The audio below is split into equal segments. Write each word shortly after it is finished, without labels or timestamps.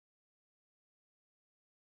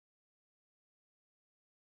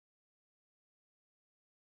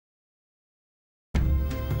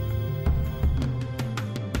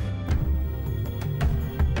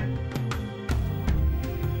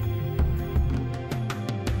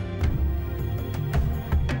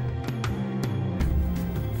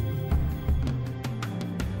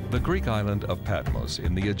Greek island of Patmos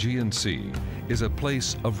in the Aegean Sea is a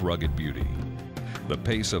place of rugged beauty. The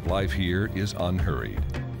pace of life here is unhurried,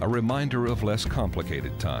 a reminder of less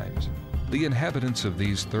complicated times. The inhabitants of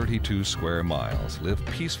these 32 square miles live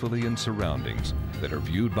peacefully in surroundings that are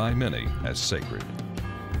viewed by many as sacred.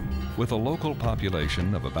 With a local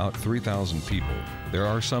population of about 3,000 people, there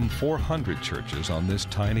are some 400 churches on this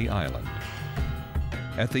tiny island.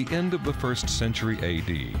 At the end of the 1st century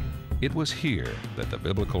AD, it was here that the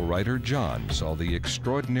biblical writer John saw the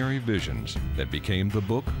extraordinary visions that became the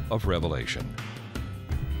book of Revelation.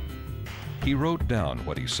 He wrote down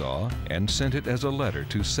what he saw and sent it as a letter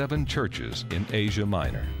to 7 churches in Asia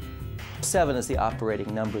Minor. 7 is the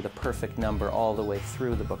operating number, the perfect number all the way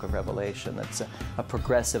through the book of Revelation. It's a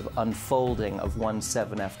progressive unfolding of one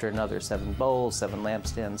 7 after another. 7 bowls, 7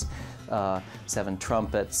 lampstands, 7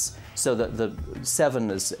 trumpets. So the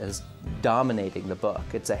 7 is dominating the book.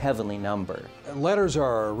 It's a heavenly number. Letters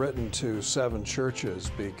are written to 7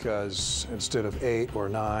 churches because instead of 8 or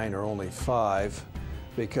 9 or only 5,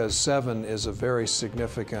 because 7 is a very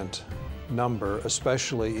significant number,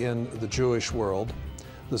 especially in the Jewish world,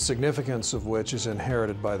 the significance of which is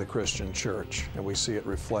inherited by the Christian church, and we see it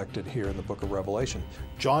reflected here in the book of Revelation.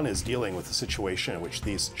 John is dealing with a situation in which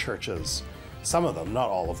these churches, some of them, not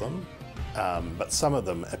all of them, but some of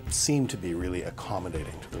them seem to be really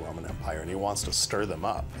accommodating to the Roman Empire, and he wants to stir them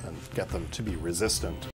up and get them to be resistant.